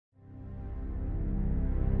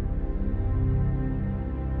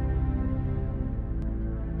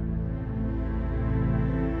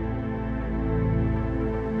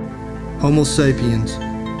Homo Sapiens.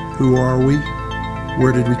 Who are we?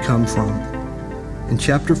 Where did we come from? In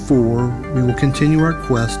Chapter 4, we will continue our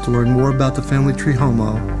quest to learn more about the family tree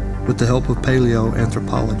Homo with the help of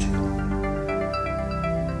paleoanthropology.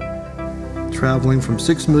 Traveling from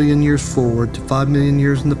 6 million years forward to 5 million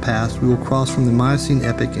years in the past, we will cross from the Miocene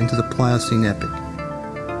epoch into the Pliocene epoch.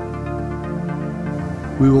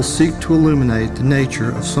 We will seek to illuminate the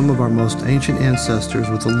nature of some of our most ancient ancestors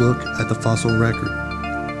with a look at the fossil record.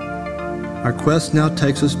 Our quest now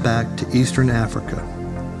takes us back to Eastern Africa.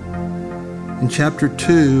 In Chapter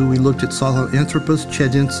 2, we looked at Sahelanthropus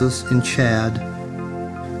chadensis in Chad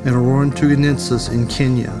and Aurantuganensis in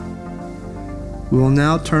Kenya. We will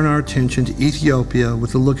now turn our attention to Ethiopia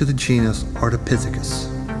with a look at the genus Artipithecus.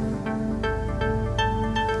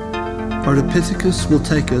 Artipithecus will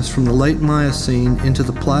take us from the late Miocene into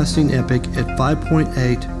the Pliocene epoch at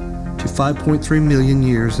 5.8 to 5.3 million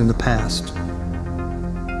years in the past.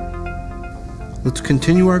 Let's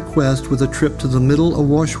continue our quest with a trip to the Middle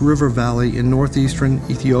Awash River Valley in northeastern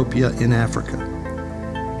Ethiopia in Africa.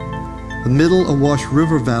 The Middle Awash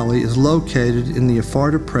River Valley is located in the Afar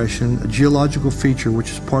Depression, a geological feature which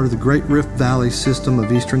is part of the Great Rift Valley system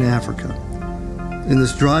of eastern Africa. In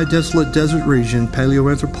this dry, desolate desert region,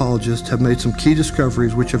 paleoanthropologists have made some key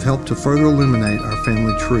discoveries which have helped to further illuminate our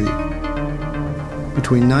family tree.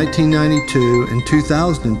 Between 1992 and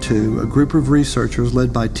 2002, a group of researchers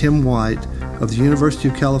led by Tim White of the University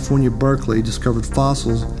of California, Berkeley discovered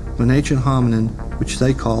fossils of an ancient hominin which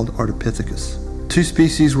they called Artipithecus. Two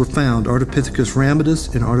species were found, Artipithecus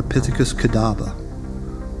ramidus and Artipithecus Cadaba.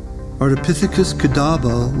 Artipithecus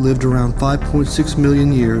Cadaba lived around 5.6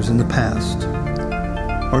 million years in the past.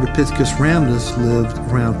 Artipithecus ramidus lived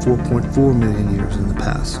around 4.4 million years in the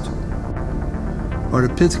past.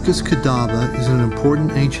 Artipithecus Cadaba is an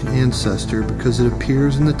important ancient ancestor because it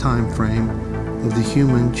appears in the time frame of the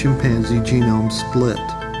human-chimpanzee genome split.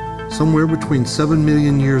 Somewhere between 7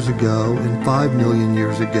 million years ago and 5 million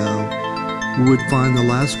years ago, we would find the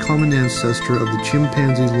last common ancestor of the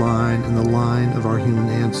chimpanzee line and the line of our human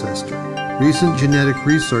ancestor. Recent genetic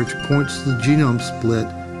research points to the genome split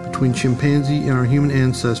between chimpanzee and our human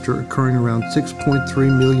ancestor occurring around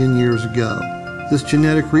 6.3 million years ago. This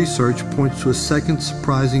genetic research points to a second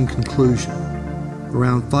surprising conclusion.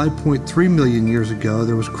 Around 5.3 million years ago,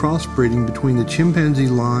 there was crossbreeding between the chimpanzee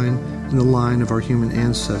line and the line of our human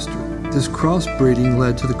ancestor. This crossbreeding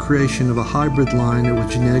led to the creation of a hybrid line that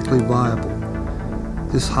was genetically viable.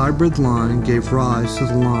 This hybrid line gave rise to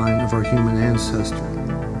the line of our human ancestor.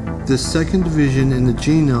 This second division in the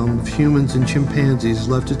genome of humans and chimpanzees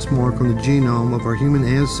left its mark on the genome of our human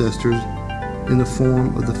ancestors in the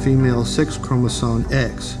form of the female sex chromosome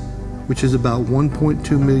X, which is about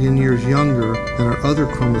 1.2 million years younger than our other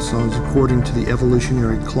chromosomes according to the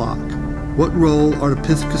evolutionary clock. What role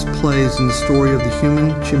Artipithecus plays in the story of the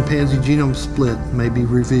human-chimpanzee genome split may be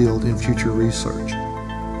revealed in future research.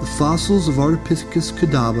 The fossils of Artipithecus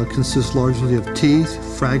Cadaba consist largely of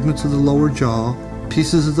teeth, fragments of the lower jaw,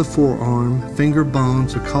 pieces of the forearm, finger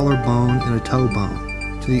bones, a collarbone, and a toe bone.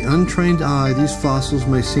 To the untrained eye, these fossils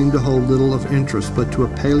may seem to hold little of interest, but to a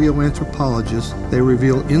paleoanthropologist, they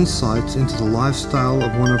reveal insights into the lifestyle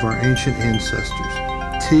of one of our ancient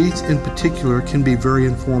ancestors. Teeth, in particular, can be very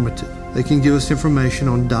informative. They can give us information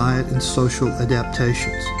on diet and social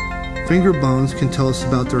adaptations. Finger bones can tell us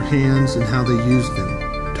about their hands and how they use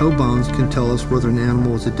them. Toe bones can tell us whether an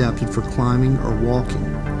animal is adapted for climbing or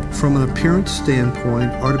walking. From an appearance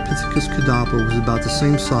standpoint, Artipithecus Cadaba was about the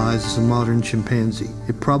same size as a modern chimpanzee.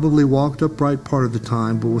 It probably walked upright part of the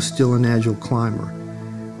time, but was still an agile climber.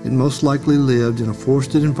 It most likely lived in a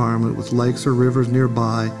forested environment with lakes or rivers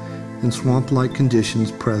nearby and swamp-like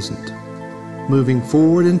conditions present. Moving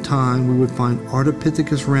forward in time, we would find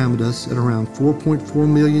Artipithecus ramidus at around 4.4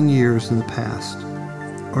 million years in the past.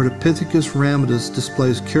 Artipithecus ramidus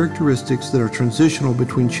displays characteristics that are transitional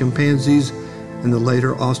between chimpanzees and the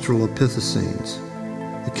later Australopithecines.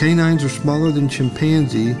 The canines are smaller than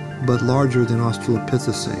chimpanzee, but larger than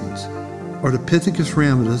Australopithecines. Artipithecus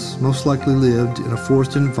ramidus most likely lived in a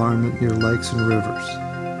forested environment near lakes and rivers.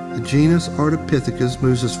 The genus Artipithecus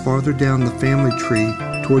moves us farther down the family tree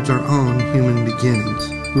towards our own human beginnings.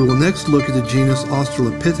 We will next look at the genus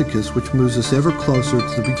Australopithecus, which moves us ever closer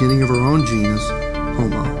to the beginning of our own genus,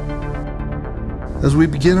 Homo. As we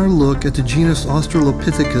begin our look at the genus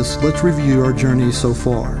Australopithecus, let's review our journey so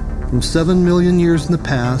far. From 7 million years in the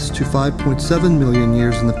past to 5.7 million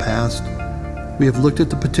years in the past, we have looked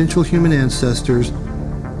at the potential human ancestors,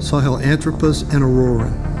 Sahelanthropus and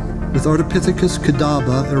Auroran. With Artipithecus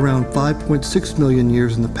Cadaba at around 5.6 million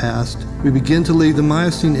years in the past, we begin to leave the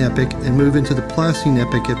Miocene epoch and move into the Pliocene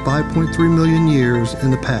epoch at 5.3 million years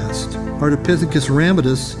in the past. Artipithecus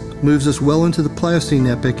ramidus moves us well into the Pliocene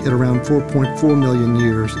epoch at around 4.4 million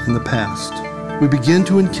years in the past. We begin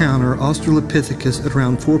to encounter Australopithecus at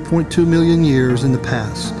around 4.2 million years in the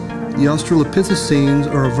past. The Australopithecines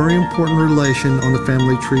are a very important relation on the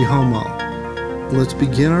family tree Homo. Let's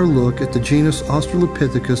begin our look at the genus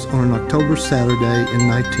Australopithecus on an October Saturday in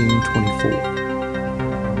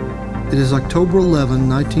 1924. It is October 11,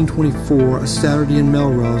 1924, a Saturday in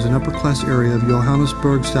Melrose, an upper-class area of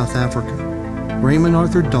Johannesburg, South Africa. Raymond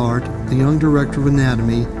Arthur Dart, the young director of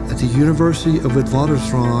anatomy at the University of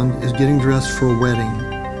Witwatersrand, is getting dressed for a wedding.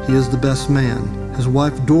 He is the best man. His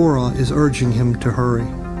wife Dora is urging him to hurry.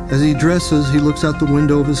 As he dresses, he looks out the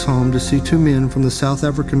window of his home to see two men from the South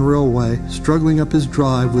African Railway struggling up his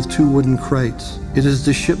drive with two wooden crates. It is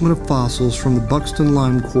the shipment of fossils from the Buxton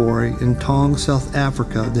Lime Quarry in Tong, South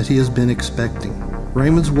Africa that he has been expecting.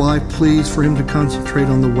 Raymond's wife pleads for him to concentrate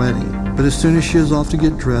on the wedding, but as soon as she is off to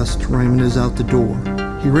get dressed, Raymond is out the door.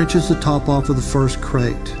 He wrenches the top off of the first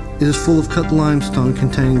crate. It is full of cut limestone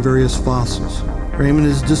containing various fossils. Raymond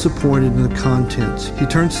is disappointed in the contents. He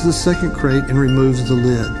turns to the second crate and removes the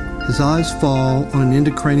lid. His eyes fall on an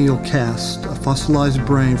endocranial cast, a fossilized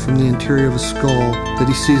brain from the interior of a skull that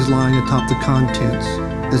he sees lying atop the contents.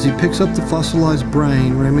 As he picks up the fossilized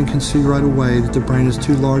brain, Raymond can see right away that the brain is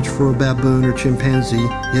too large for a baboon or chimpanzee,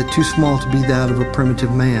 yet too small to be that of a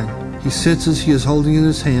primitive man. He senses he is holding in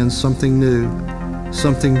his hands something new,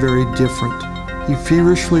 something very different. He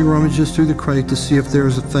feverishly rummages through the crate to see if there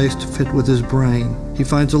is a face to fit with his brain. He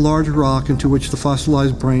finds a large rock into which the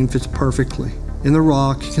fossilized brain fits perfectly. In the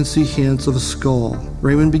rock, he can see hints of a skull.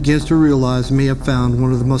 Raymond begins to realize he may have found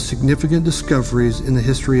one of the most significant discoveries in the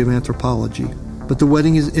history of anthropology. But the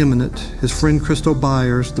wedding is imminent. His friend Christo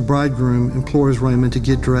Byers, the bridegroom, implores Raymond to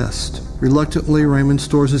get dressed. Reluctantly, Raymond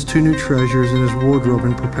stores his two new treasures in his wardrobe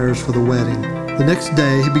and prepares for the wedding. The next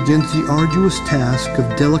day, he begins the arduous task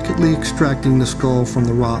of delicately extracting the skull from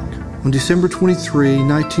the rock. On December 23,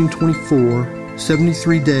 1924,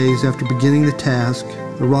 73 days after beginning the task,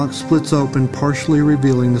 the rock splits open, partially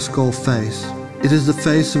revealing the skull face. It is the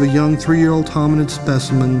face of a young 3-year-old hominid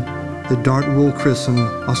specimen that Dart will christen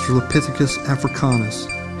Australopithecus africanus,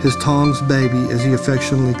 his Tong's baby as he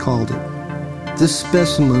affectionately called it. This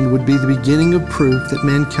specimen would be the beginning of proof that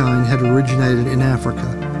mankind had originated in Africa,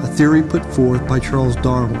 a theory put forth by Charles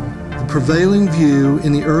Darwin. The prevailing view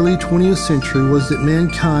in the early 20th century was that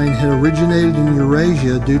mankind had originated in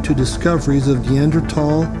Eurasia due to discoveries of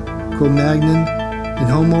Neanderthal, Cro-Magnon, and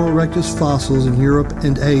Homo erectus fossils in Europe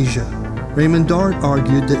and Asia. Raymond Dart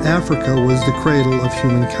argued that Africa was the cradle of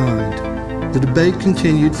humankind. The debate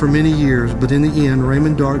continued for many years, but in the end,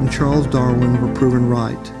 Raymond Dart and Charles Darwin were proven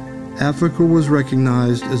right. Africa was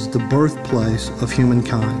recognized as the birthplace of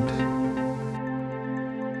humankind.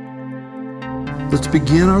 Let's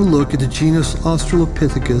begin our look at the genus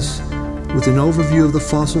Australopithecus with an overview of the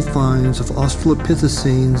fossil finds of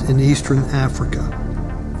Australopithecines in eastern Africa.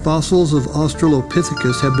 Fossils of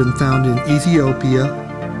Australopithecus have been found in Ethiopia,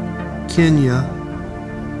 Kenya,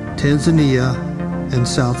 Tanzania, and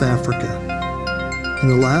South Africa. In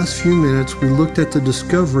the last few minutes, we looked at the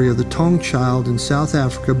discovery of the Tong child in South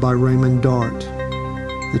Africa by Raymond Dart.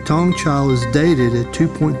 The Tong child is dated at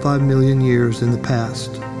 2.5 million years in the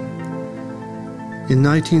past. In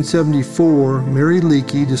 1974, Mary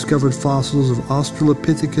Leakey discovered fossils of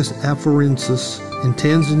Australopithecus afarensis in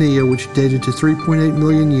Tanzania, which dated to 3.8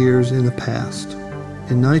 million years in the past.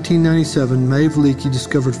 In 1997, Maeve Leakey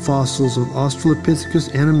discovered fossils of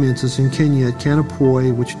Australopithecus anamensis in Kenya at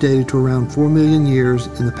Kanapoi, which dated to around 4 million years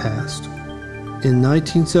in the past. In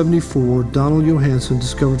 1974, Donald Johansen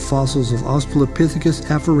discovered fossils of Australopithecus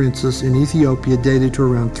afarensis in Ethiopia dated to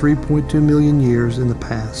around 3.2 million years in the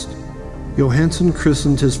past. Johansen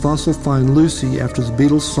christened his fossil find Lucy after the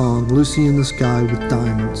Beatles' song Lucy in the Sky with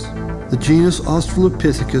Diamonds. The genus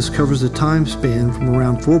Australopithecus covers a time span from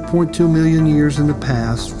around 4.2 million years in the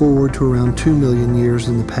past forward to around 2 million years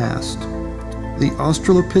in the past. The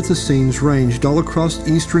Australopithecines ranged all across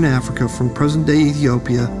eastern Africa from present-day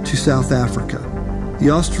Ethiopia to South Africa. The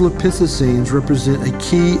Australopithecines represent a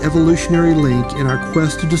key evolutionary link in our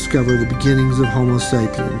quest to discover the beginnings of Homo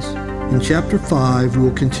Sapiens. In Chapter 5, we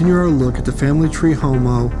will continue our look at the family tree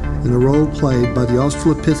Homo and the role played by the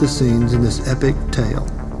Australopithecines in this epic tale.